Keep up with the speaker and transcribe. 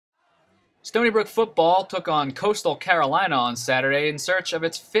Stony Brook football took on Coastal Carolina on Saturday in search of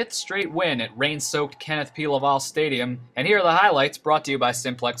its fifth straight win at rain-soaked Kenneth P. Laval Stadium, and here are the highlights brought to you by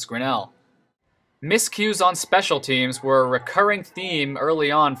Simplex Grinnell. Miscues on special teams were a recurring theme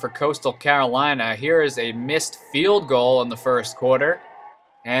early on for Coastal Carolina. Here is a missed field goal in the first quarter,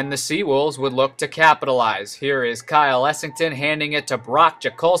 and the Seawolves would look to capitalize. Here is Kyle Essington handing it to Brock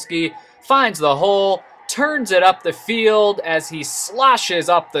Jakolski, finds the hole, turns it up the field as he sloshes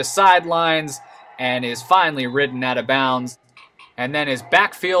up the sidelines and is finally ridden out of bounds. And then his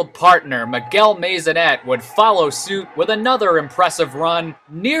backfield partner, Miguel Maisonette, would follow suit with another impressive run.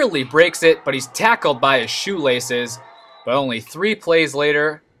 Nearly breaks it, but he's tackled by his shoelaces. But only 3 plays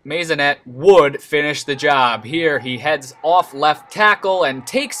later, Maisonette would finish the job. Here he heads off left tackle and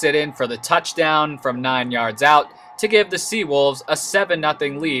takes it in for the touchdown from 9 yards out to give the Seawolves a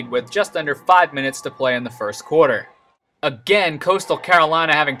 7-0 lead with just under 5 minutes to play in the first quarter. Again, Coastal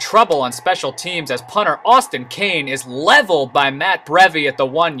Carolina having trouble on special teams as punter Austin Kane is leveled by Matt Brevy at the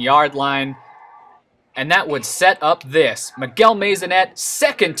 1-yard line. And that would set up this. Miguel Maisonette,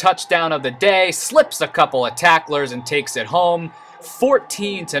 second touchdown of the day, slips a couple of tacklers and takes it home.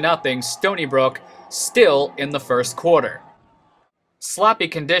 14-0 Stony Brook, still in the first quarter. Sloppy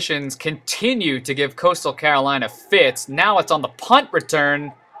conditions continue to give Coastal Carolina fits. Now it's on the punt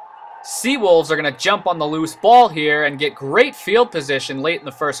return. Seawolves are going to jump on the loose ball here and get great field position late in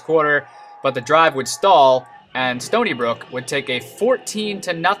the first quarter, but the drive would stall, and Stony Brook would take a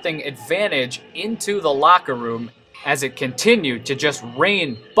 14-0 advantage into the locker room as it continued to just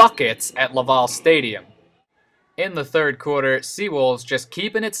rain buckets at Laval Stadium. In the third quarter, Seawolves just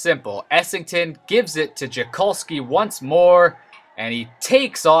keeping it simple. Essington gives it to Jakolski once more, and he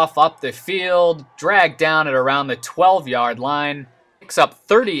takes off up the field, dragged down at around the 12-yard line, picks up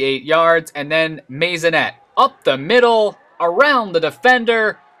 38 yards, and then Maisonette up the middle, around the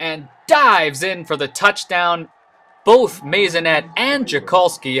defender, and dives in for the touchdown. Both Maisonette and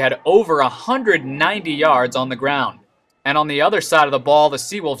Jakolski had over 190 yards on the ground. And on the other side of the ball, the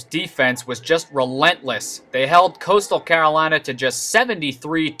Seawolves defense was just relentless. They held Coastal Carolina to just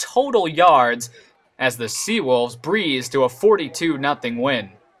 73 total yards as the Seawolves breezed to a 42-0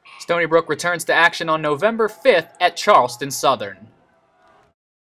 win. Stony Brook returns to action on November 5th at Charleston Southern.